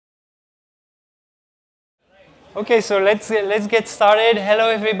Okay, so let's get started. Hello,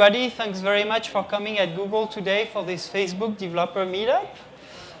 everybody. Thanks very much for coming at Google today for this Facebook developer meetup.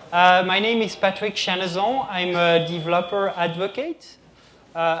 My name is Patrick Chanezon. I'm a developer advocate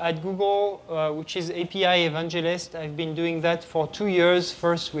at Google, which is API evangelist. I've been doing that for 2 years,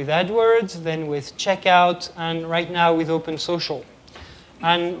 first with AdWords, then with Checkout, and right now with OpenSocial.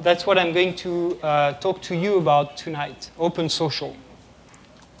 And that's what I'm going to talk to you about tonight, OpenSocial.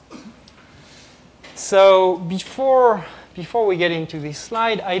 So before we get into this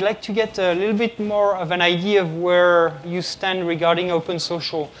slide, I'd like to get a little bit more of an idea of where you stand regarding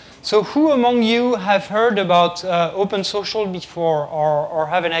OpenSocial. So who among you have heard about OpenSocial before or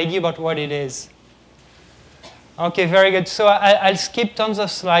have an idea about what it is? Okay, very good. So I'll skip tons of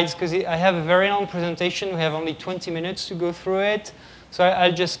slides because I have a very long presentation. We have only 20 minutes to go through it. So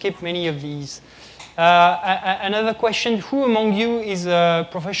I'll just skip many of these. Another question, who among you is a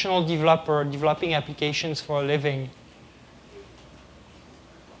professional developer developing applications for a living?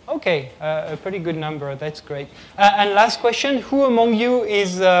 Okay, a pretty good number, that's great. And last question, who among you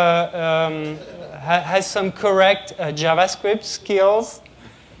is, has some correct JavaScript skills?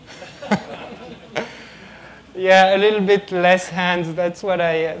 Yeah, a little bit less hands, that's what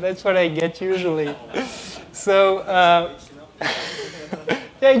I get usually. So,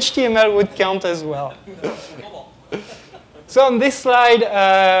 the HTML would count as well. So on this slide,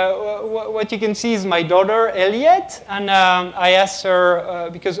 what you can see is my daughter, Elliot. And I asked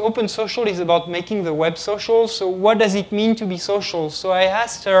her, because OpenSocial is about making the web social, so what does it mean to be social? So I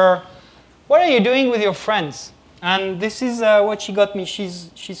asked her, what are you doing with your friends? And this is what she got me.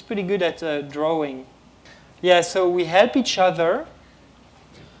 She's pretty good at drawing. Yeah, so we help each other.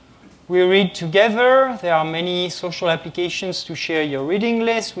 We read together. There are many social applications to share your reading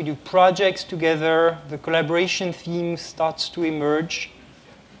list. We do projects together. The collaboration theme starts to emerge.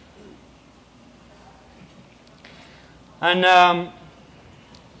 And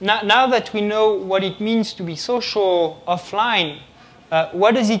now that we know what it means to be social offline,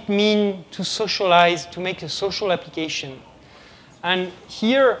 what does it mean to socialize, to make a social application? And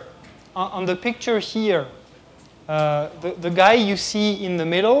here, on the picture here, the guy you see in the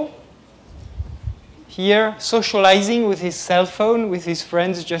middle, here, socializing with his cell phone, with his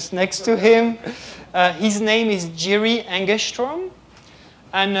friends just next to him. His name is Jerry Engstrom,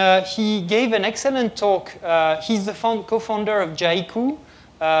 and he gave an excellent talk. He's the co-founder of Jaiku.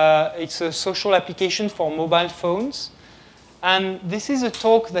 It's a social application for mobile phones. And this is a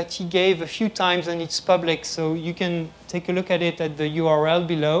talk that he gave a few times, and it's public, so you can take a look at it at the URL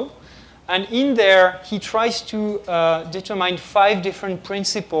below. And in there, he tries to determine 5 different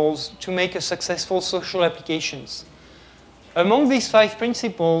principles to make a successful social applications. Among these 5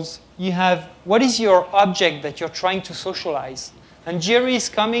 principles, you have what is your object that you're trying to socialize? And Jerry is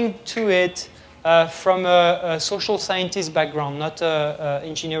coming to it from a social scientist background, not an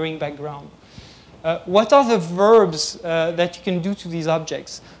engineering background. What are the verbs that you can do to these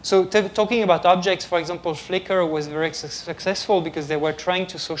objects? So talking about objects, for example, Flickr was very successful because they were trying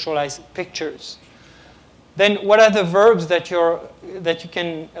to socialize pictures. Then what are the verbs that you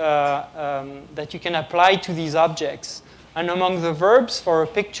can apply to these objects? And among the verbs for a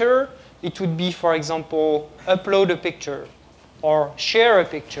picture, it would be, for example, upload a picture or share a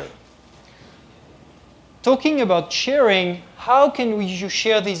picture. Talking about sharing, how can you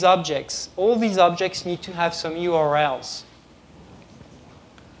share these objects? All these objects need to have some URLs.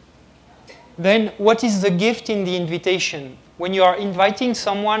 Then, what is the gift in the invitation? When you are inviting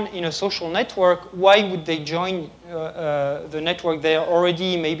someone in a social network, why would they join the network? They are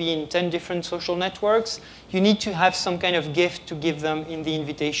already maybe in 10 different social networks. You need to have some kind of gift to give them in the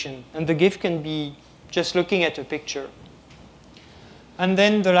invitation. And the gift can be just looking at a picture. And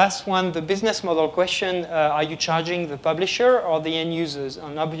then the last one, the business model question, are you charging the publisher or the end users?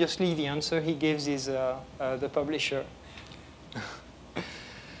 And obviously the answer he gives is the publisher.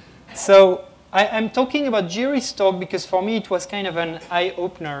 So I'm talking about Jerry's talk because for me it was kind of an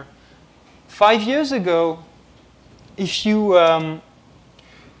eye-opener. 5 years ago, if you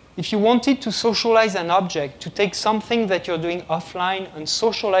wanted to socialize an object, to take something that you're doing offline and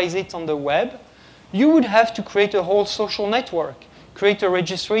socialize it on the web, you would have to create a whole social network. Create a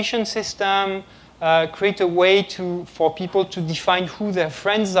registration system, create a way for people to define who their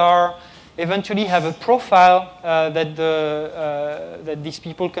friends are, eventually have a profile that these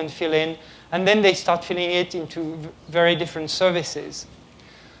people can fill in, and then they start filling it into very different services.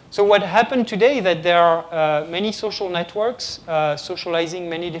 So what happened today is that there are many social networks socializing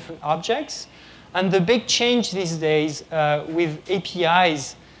many different objects, and the big change these days with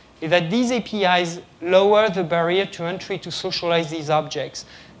APIs is that these APIs lower the barrier to entry to socialize these objects.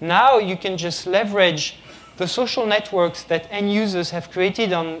 Now you can just leverage the social networks that end users have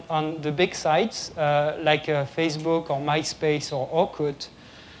created on the big sites, like Facebook or MySpace or Orkut,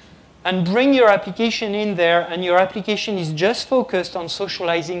 and bring your application in there, and your application is just focused on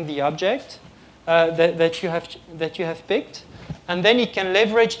socializing the object that you have picked, and then it can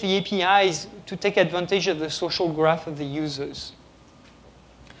leverage the APIs to take advantage of the social graph of the users.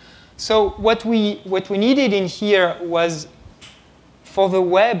 So what we needed in here was for the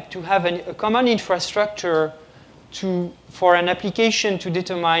web to have a common infrastructure for an application to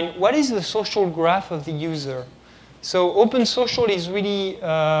determine what is the social graph of the user. So OpenSocial is really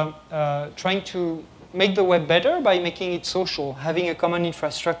trying to make the web better by making it social, having a common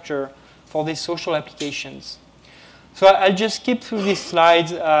infrastructure for these social applications. So I'll just skip through these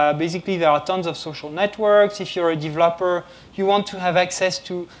slides. Basically, there are tons of social networks. If you're a developer, you want to have access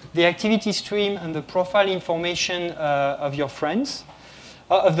to the activity stream and the profile information of your friends,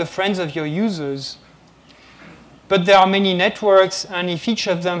 of the friends of your users. But there are many networks, and if each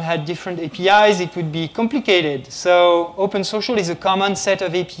of them had different APIs, it would be complicated. So OpenSocial is a common set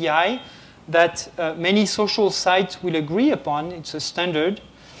of API that many social sites will agree upon. It's a standard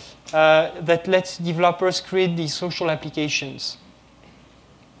that lets developers create these social applications.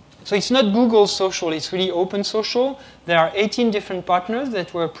 So it's not Google Social, it's really OpenSocial. There are 18 different partners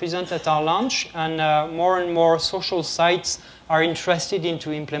that were present at our launch, and more social sites are interested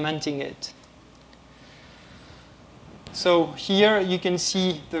into implementing it. So here you can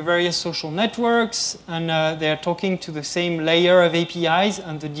see the various social networks, and they're talking to the same layer of APIs,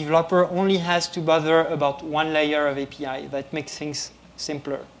 and the developer only has to bother about one layer of API. That makes things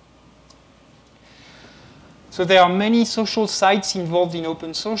simpler. So there are many social sites involved in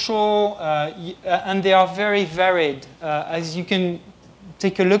OpenSocial, and they are very varied. As you can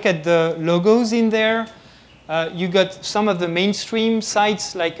take a look at the logos in there, you got some of the mainstream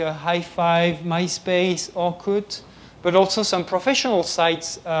sites like High5, MySpace, Orkut, but also some professional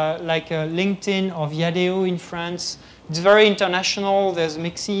sites like LinkedIn or Viadeo in France. It's very international. There's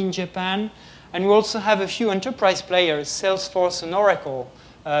Mixi in Japan. And we also have a few enterprise players, Salesforce and Oracle,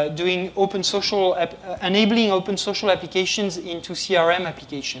 doing enabling OpenSocial applications into CRM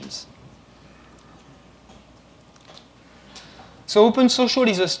applications. So OpenSocial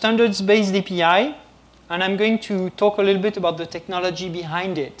is a standards-based API, and I'm going to talk a little bit about the technology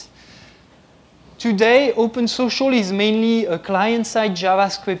behind it. Today, OpenSocial is mainly a client-side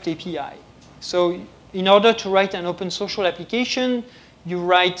JavaScript API. So in order to write an OpenSocial application, you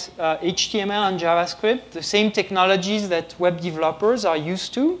write HTML and JavaScript, the same technologies that web developers are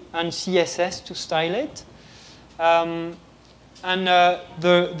used to, and CSS to style it.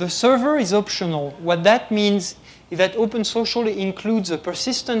 The server is optional. What that means is that OpenSocial includes a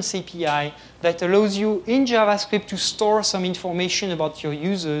persistence API that allows you in JavaScript to store some information about your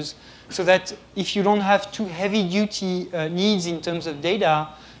users, so that if you don't have too heavy-duty needs in terms of data,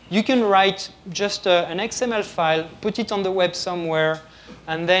 you can write just an XML file, put it on the web somewhere,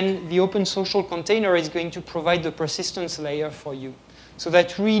 and then the OpenSocial container is going to provide the persistence layer for you. So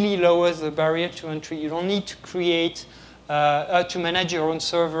that really lowers the barrier to entry. You don't need to create, to manage your own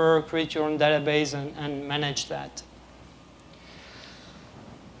server, create your own database, and manage that.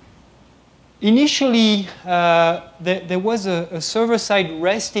 Initially, there was a server-side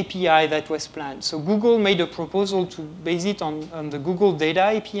REST API that was planned. So Google made a proposal to base it on the Google Data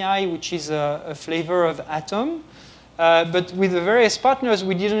API, which is a flavor of Atom. But with the various partners,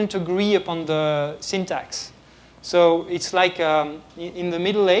 we didn't agree upon the syntax. So it's like in the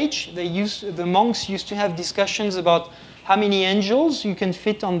Middle Age, the monks used to have discussions about how many angels you can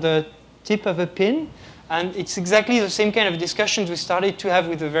fit on the tip of a pin. And it's exactly the same kind of discussions we started to have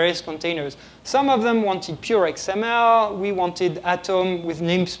with the various containers. Some of them wanted pure XML. We wanted Atom with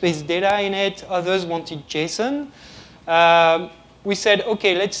namespace data in it. Others wanted JSON. We said,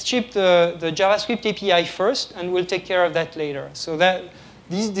 OK, let's ship the JavaScript API first, and we'll take care of that later. So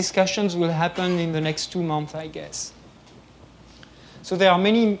these discussions will happen in the next 2 months, I guess. So there are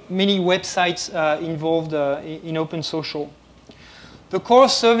many websites involved in OpenSocial. The core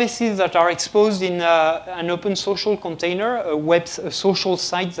services that are exposed in an OpenSocial container, a social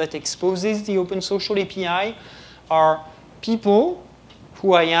site that exposes the OpenSocial API, are people,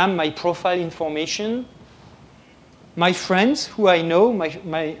 who I am, my profile information, my friends, who I know,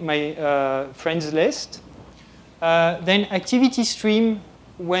 my friends list, then activity stream.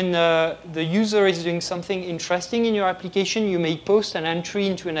 When the user is doing something interesting in your application, you may post an entry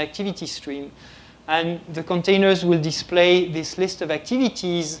into an activity stream. And the containers will display this list of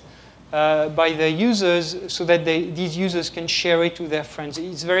activities by the users so that these users can share it with their friends.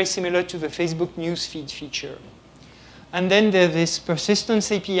 It's very similar to the Facebook newsfeed feature. And then there's this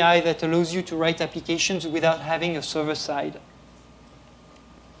persistence API that allows you to write applications without having a server side.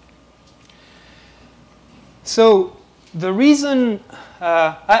 So the reason,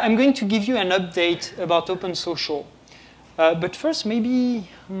 I'm going to give you an update about OpenSocial. But first, maybe,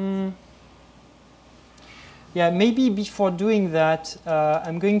 maybe before doing that,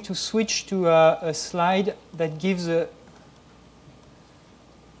 I'm going to switch to a slide that gives a,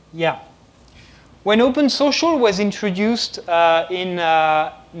 When OpenSocial was introduced in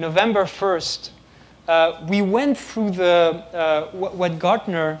November 1st, we went through the, what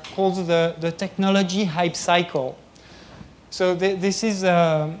Gartner calls the technology hype cycle. So this is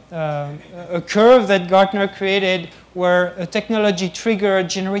a curve that Gartner created where a technology trigger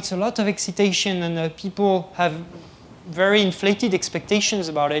generates a lot of excitation and people have very inflated expectations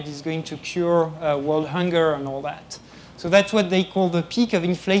about it. It's going to cure world hunger and all that. So that's what they call the peak of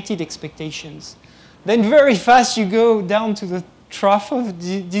inflated expectations. Then very fast you go down to the trough of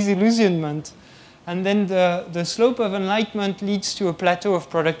disillusionment. And then the slope of enlightenment leads to a plateau of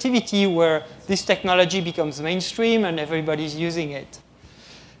productivity where this technology becomes mainstream and everybody's using it.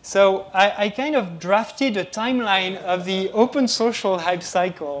 So I kind of drafted a timeline of the OpenSocial hype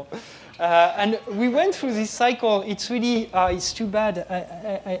cycle. And we went through this cycle. It's really, it's too bad.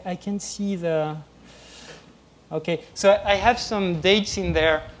 I can see the, okay. So I have some dates in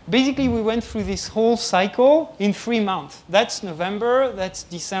there. Basically, we went through this whole cycle in 3 months. That's November, that's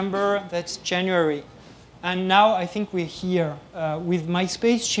December, that's January. And now I think we're here with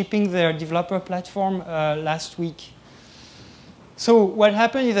MySpace shipping their developer platform last week. So what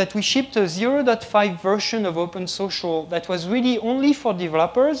happened is that we shipped a 0.5 version of OpenSocial that was really only for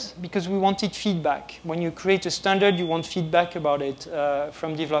developers because we wanted feedback. When you create a standard, you want feedback about it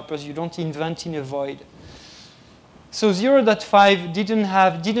from developers. You don't invent in a void. So 0.5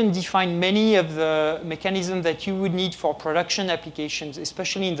 didn't define many of the mechanisms that you would need for production applications,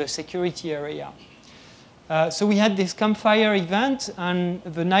 especially in the security area. So we had this campfire event, and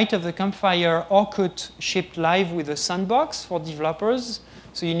the night of the campfire, Orkut shipped live with a sandbox for developers.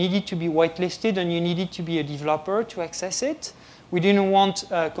 So you needed to be whitelisted, and you needed to be a developer to access it. We didn't want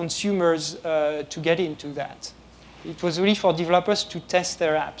consumers to get into that. It was really for developers to test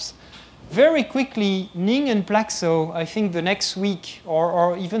their apps. Very quickly, Ning and Plaxo, I think the next week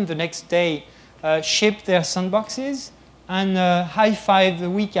or even the next day, shipped their sandboxes, and High5 the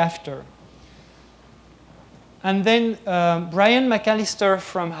week after. And then Brian McAllister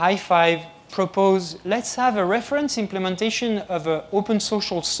from High5 proposed, let's have a reference implementation of an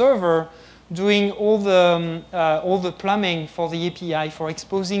OpenSocial server doing all the plumbing for the API, for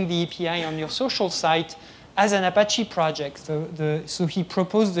exposing the API on your social site as an Apache project. So he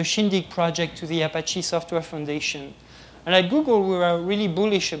proposed the Shindig project to the Apache Software Foundation. And at Google, we were really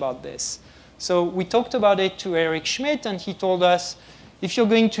bullish about this. So we talked about it to Eric Schmidt, and he told us, if you're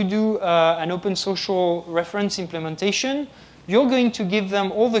going to do an OpenSocial reference implementation, you're going to give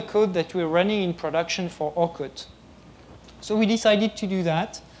them all the code that we're running in production for Orkut. So we decided to do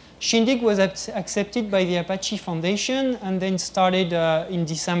that. Shindig was accepted by the Apache Foundation and then started in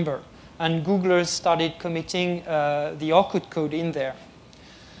December. And Googlers started committing the Orkut code in there.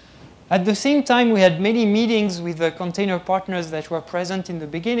 At the same time, we had many meetings with the container partners that were present in the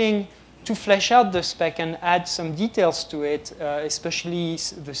beginning to flesh out the spec and add some details to it, especially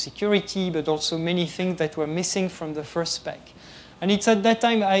the security, but also many things that were missing from the first spec. And it's at that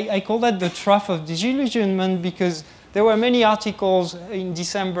time, I call that the trough of disillusionment, because there were many articles in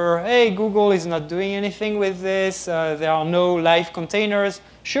December, hey, Google is not doing anything with this, there are no live containers.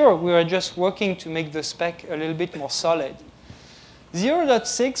 Sure, we were just working to make the spec a little bit more solid.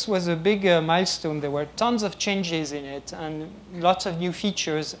 0.6 was a big milestone. There were tons of changes in it and lots of new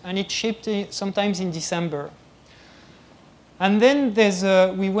features, and it shipped sometimes in December. And then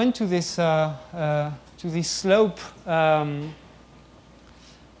we went to this slope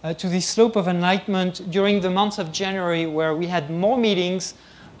of enlightenment during the month of January, where we had more meetings,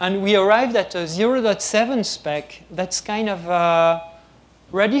 and we arrived at a 0.7 spec that's kind of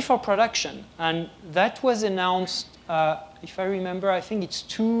ready for production. And that was announced, if I remember, I think it's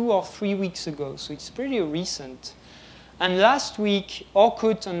 2 or 3 weeks ago, so it's pretty recent. And last week,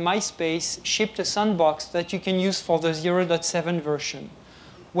 Orkut and MySpace shipped a sandbox that you can use for the 0.7 version.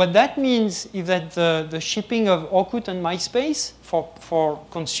 What that means is that the shipping of Orkut and MySpace for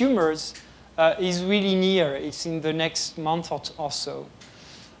consumers is really near. It's in the next month or so.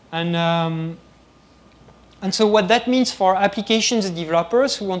 And so what that means for applications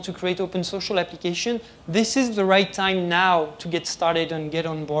developers who want to create OpenSocial application, this is the right time now to get started and get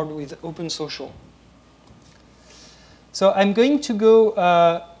on board with OpenSocial. So I'm going to go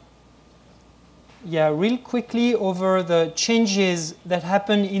yeah, real quickly over the changes that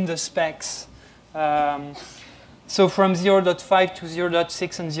happen in the specs. So from 0.5 to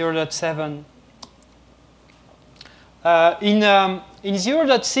 0.6 and 0.7. In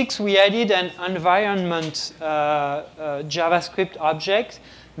 0.6, we added an environment JavaScript object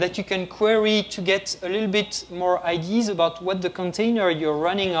that you can query to get a little bit more ideas about what the container you're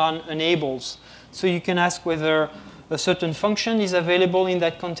running on enables. So you can ask whether a certain function is available in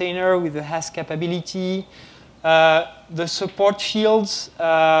that container with the has capability. The support fields,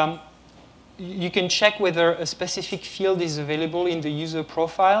 you can check whether a specific field is available in the user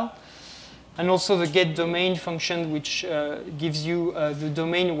profile. And also the get domain function, which gives you the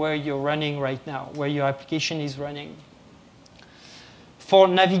domain where you're running right now, where your application is running. For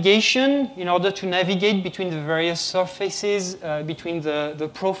navigation, in order to navigate between the various surfaces, between the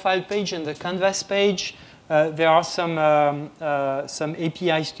profile page and the canvas page, there are some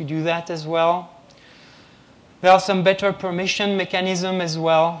APIs to do that as well. There are some better permission mechanism as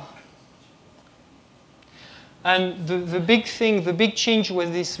well. And the big thing, the big change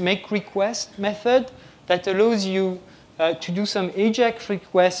was this make request method that allows you to do some AJAX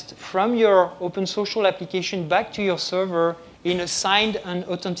request from your OpenSocial application back to your server in a signed and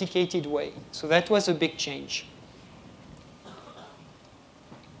authenticated way. So that was a big change.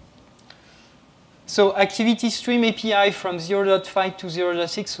 So Activity Stream API from 0.5 to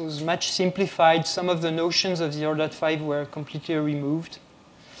 0.6 was much simplified. Some of the notions of 0.5 were completely removed.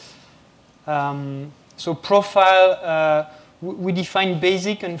 So profile, we define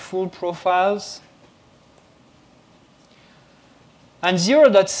basic and full profiles. And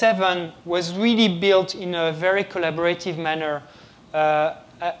 0.7 was really built in a very collaborative manner.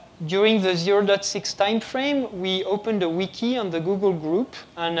 During the 0.6 timeframe, we opened a wiki on the Google group,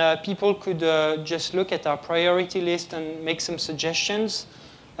 and people could just look at our priority list and make some suggestions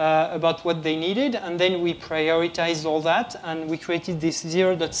about what they needed, and then we prioritized all that, and we created this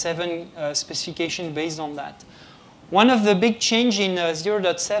 0.7 specification based on that. One of the big change in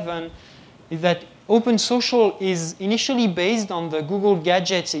 0.7 is that OpenSocial is initially based on the Google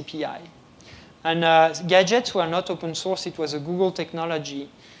Gadgets API. And gadgets were not open source, it was a Google technology.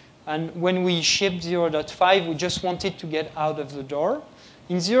 And when we shipped 0.5, we just wanted to get out of the door.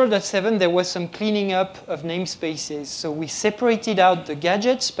 In 0.7, there was some cleaning up of namespaces. So we separated out the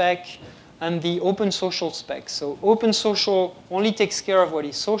gadget spec and the OpenSocial spec. So OpenSocial only takes care of what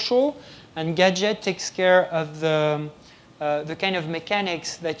is social, and gadget takes care of the kind of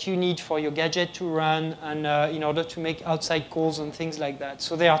mechanics that you need for your gadget to run and in order to make outside calls and things like that.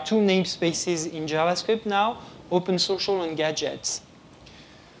 So there are two namespaces in JavaScript now, OpenSocial and gadgets.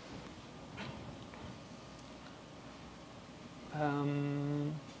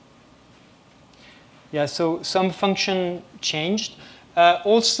 Yeah, so some function changed.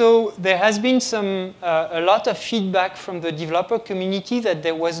 Also, there has been a lot of feedback from the developer community that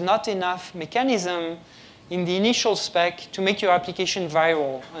there was not enough mechanism in the initial spec to make your application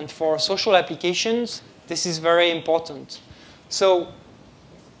viral. And for social applications, this is very important. So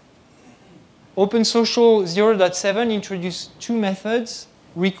OpenSocial 0.7 introduced two methods,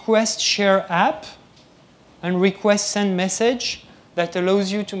 request share app and request send message, that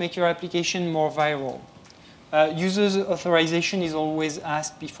allows you to make your application more viral. Users' authorization is always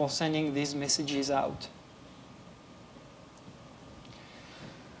asked before sending these messages out.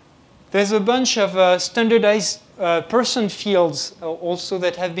 There's a bunch of standardized person fields also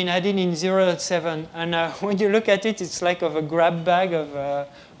that have been added in 0.7. And when you look at it, it's like of a grab bag of a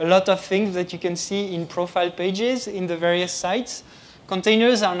lot of things that you can see in profile pages in the various sites.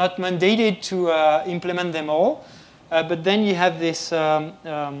 Containers are not mandated to implement them all. But then you have this,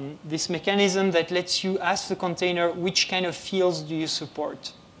 this mechanism that lets you ask the container which kind of fields do you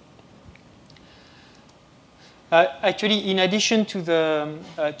support. Actually, in addition to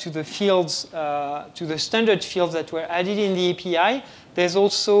the fields, to the standard fields that were added in the API, there's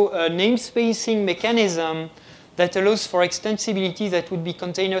also a namespacing mechanism that allows for extensibility that would be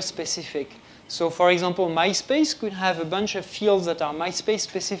container specific. So for example, MySpace could have a bunch of fields that are MySpace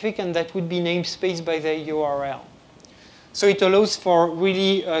specific and that would be namespaced by their URL. So it allows for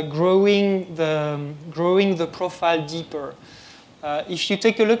really growing the profile deeper. If you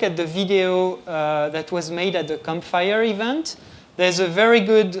take a look at the video that was made at the Campfire event, there's a very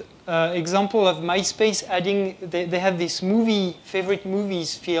good example of MySpace adding, they have this favorite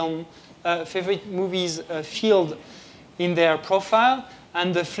movies field in their profile,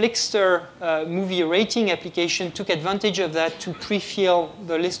 and the Flickster movie rating application took advantage of that to pre-fill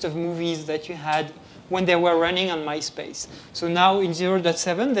the list of movies that you had when they were running on MySpace. So now in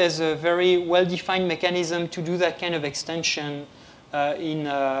 0.7, there's a very well-defined mechanism to do that kind of extension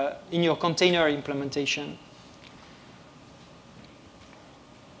in your container implementation.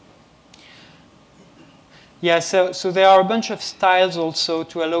 Yeah, so there are a bunch of styles also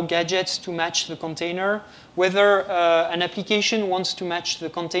to allow gadgets to match the container. Whether an application wants to match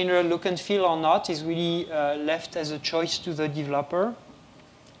the container look and feel or not is really left as a choice to the developer.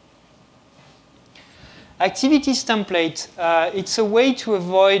 Activities template, it's a way to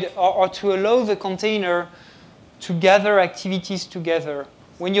avoid or to allow the container to gather activities together.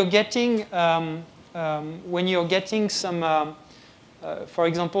 When you're getting some for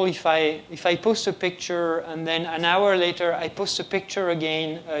example, if I post a picture and then an hour later I post a picture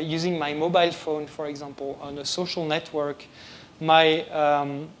again using my mobile phone, for example, on a social network,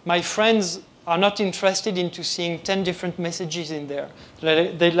 my friends are not interested into seeing 10 different messages in there.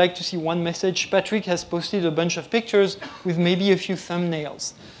 They'd like to see one message. Patrick has posted a bunch of pictures with maybe a few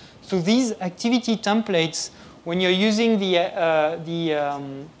thumbnails. So these activity templates, when you're using the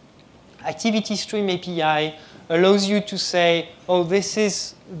Activity Stream API, allows you to say, oh, this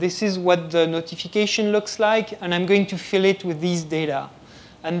is what the notification looks like, and I'm going to fill it with these data.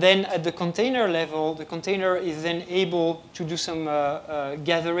 And then at the container level, the container is then able to do some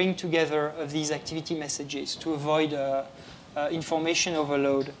gathering together of these activity messages to avoid information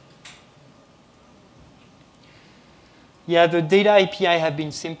overload. Yeah, the data API have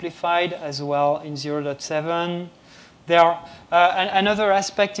been simplified as well in 0.7. There are, another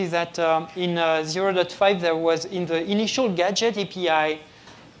aspect is that in 0.5 there was, in the initial gadget API,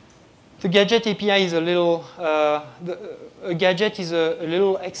 the gadget API is a little, a gadget is a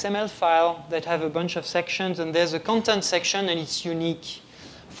little XML file that have a bunch of sections, and there's a content section and it's unique.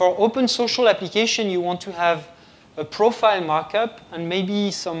 For OpenSocial application, you want to have a profile markup and maybe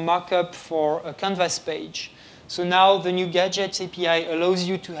some markup for a canvas page. So now the new gadgets API allows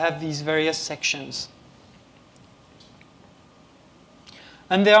you to have these various sections.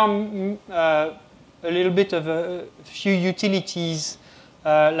 And there are a little bit of a few utilities,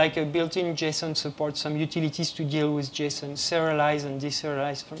 like a built-in JSON support, some utilities to deal with JSON, serialize and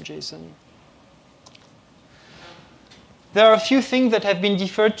deserialize from JSON. There are a few things that have been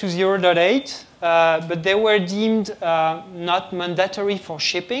deferred to 0.8, but they were deemed not mandatory for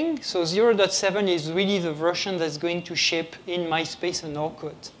shipping. So 0.7 is really the version that's going to ship in MySpace and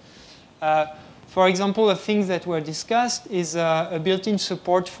Orkut. For example, the things that were discussed is a built-in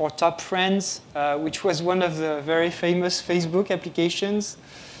support for top friends, which was one of the very famous Facebook applications.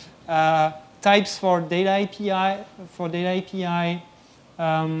 Types for data API,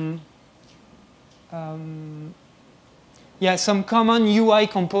 yeah, some common UI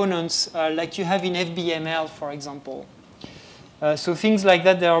components like you have in FBML, for example. So things like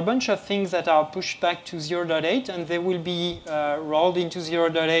that. There are a bunch of things that are pushed back to 0.8, and they will be rolled into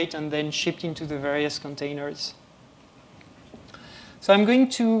 0.8 and then shipped into the various containers. So I'm going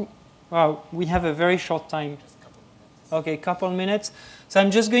to, wow, we have a very short time. Okay, couple minutes. So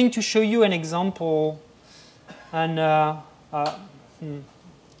I'm just going to show you an example and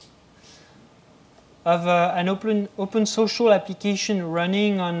of an OpenSocial application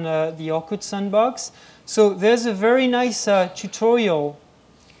running on the Orkut sandbox. So there's a very nice tutorial.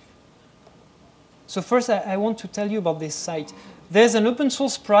 So first, I want to tell you about this site. There's an open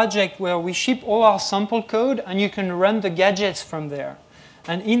source project where we ship all our sample code, and you can run the gadgets from there.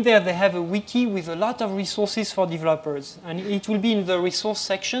 And in there, they have a wiki with a lot of resources for developers. And it will be in the resource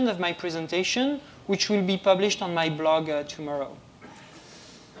section of my presentation, which will be published on my blog tomorrow.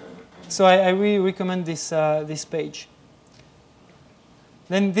 So I really recommend this, this page.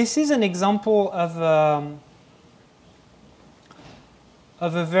 Then this is an example of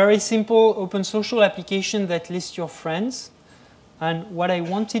a very simple OpenSocial application that lists your friends. And what I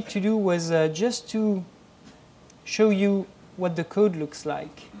wanted to do was just to show you what the code looks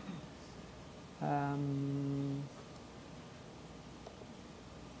like.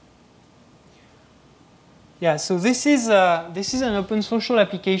 Yeah, so this is an OpenSocial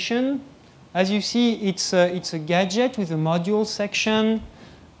application. As you see, it's a gadget with a module section.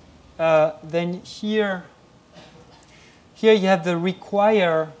 Then here you have the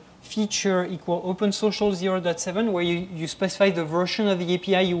require feature equal OpenSocial 0.7, where you specify the version of the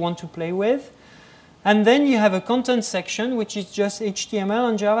API you want to play with. And then you have a content section, which is just HTML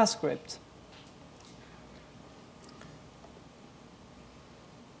and JavaScript.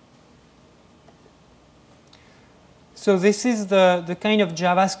 So this is the kind of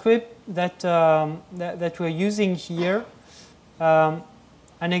JavaScript that, that we're using here.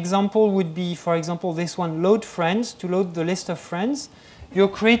 An example would be, for example, this one, load friends, to load the list of friends. You're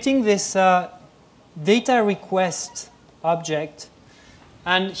creating this data request object,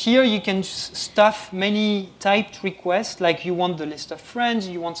 And here you can stuff many typed requests, like you want the list of friends,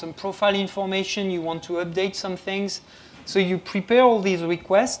 you want some profile information, you want to update some things. So you prepare all these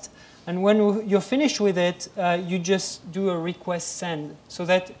requests, and when you're finished with it, you just do a request send. So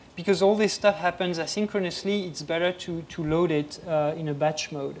that, because all this stuff happens asynchronously, it's better to load it in a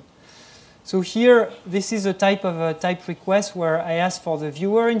batch mode. So here, this is a type of a type request where I ask for the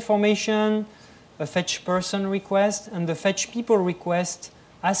viewer information, a fetch person request, and the fetch people request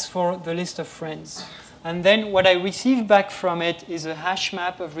asks for the list of friends. And then what I receive back from it is a hash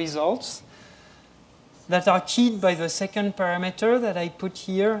map of results that are keyed by the second parameter that I put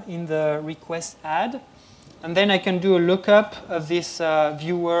here in the request add. And then I can do a lookup of this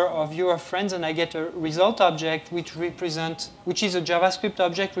viewer or viewer friends, and I get a result object which is a JavaScript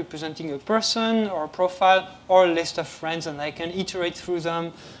object representing a person or a profile or a list of friends, and I can iterate through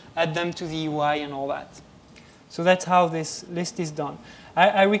them, add them to the UI and all that. So that's how this list is done.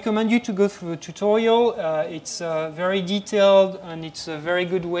 I recommend you to go through the tutorial. It's very detailed, and it's a very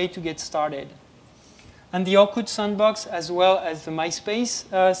good way to get started. And the Orkut sandbox, as well as the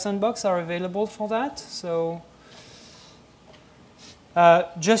MySpace sandbox, are available for that. So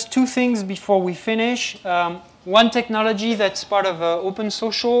just two things before we finish. One technology that's part of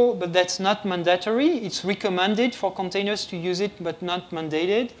OpenSocial, but that's not mandatory. It's recommended for containers to use it, but not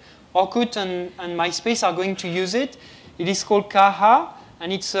mandated. Orkut and MySpace are going to use it. It is called Kaha,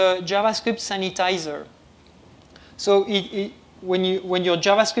 and it's a JavaScript sanitizer. So when your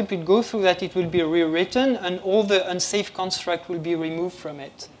JavaScript will go through that, it will be rewritten, and all the unsafe construct will be removed from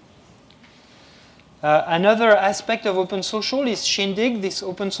it. Another aspect of OpenSocial is Shindig, this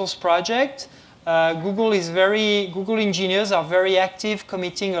open source project. Google engineers are very active,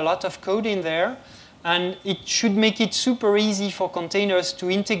 committing a lot of code in there, and it should make it super easy for containers to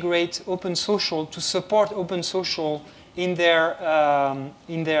integrate OpenSocial, to support OpenSocial in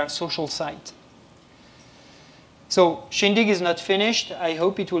their social site. So Shindig is not finished. I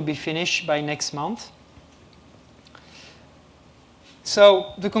hope it will be finished by next month.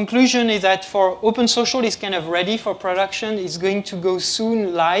 So the conclusion is that for OpenSocial is kind of ready for production. It's going to go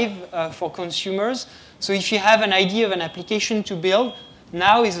soon live for consumers. So if you have an idea of an application to build,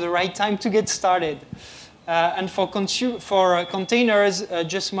 now is the right time to get started. And for containers,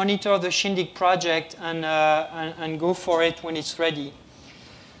 just monitor the Shindig project and go for it when it's ready.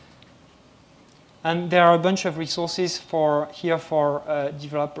 And there are a bunch of resources here for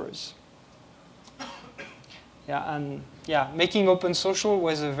developers. Making OpenSocial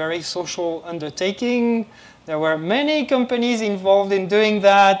was a very social undertaking. There were many companies involved in doing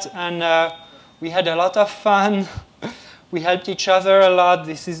that, and we had a lot of fun. We helped each other a lot.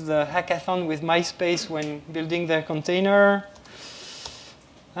 This is the hackathon with MySpace when building their container.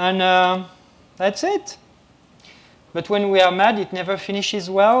 And that's it. But when we are mad, it never finishes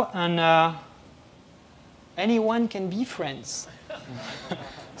well, and anyone can be friends.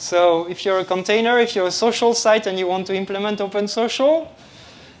 So if you're a container, if you're a social site and you want to implement OpenSocial,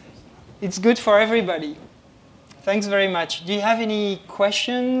 it's good for everybody. Thanks very much. Do you have any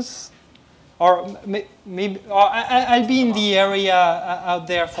questions? Or maybe I'll be in the area out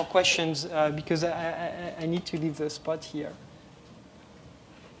there for questions because I need to leave the spot here.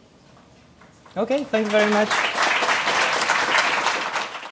 Okay, thanks very much.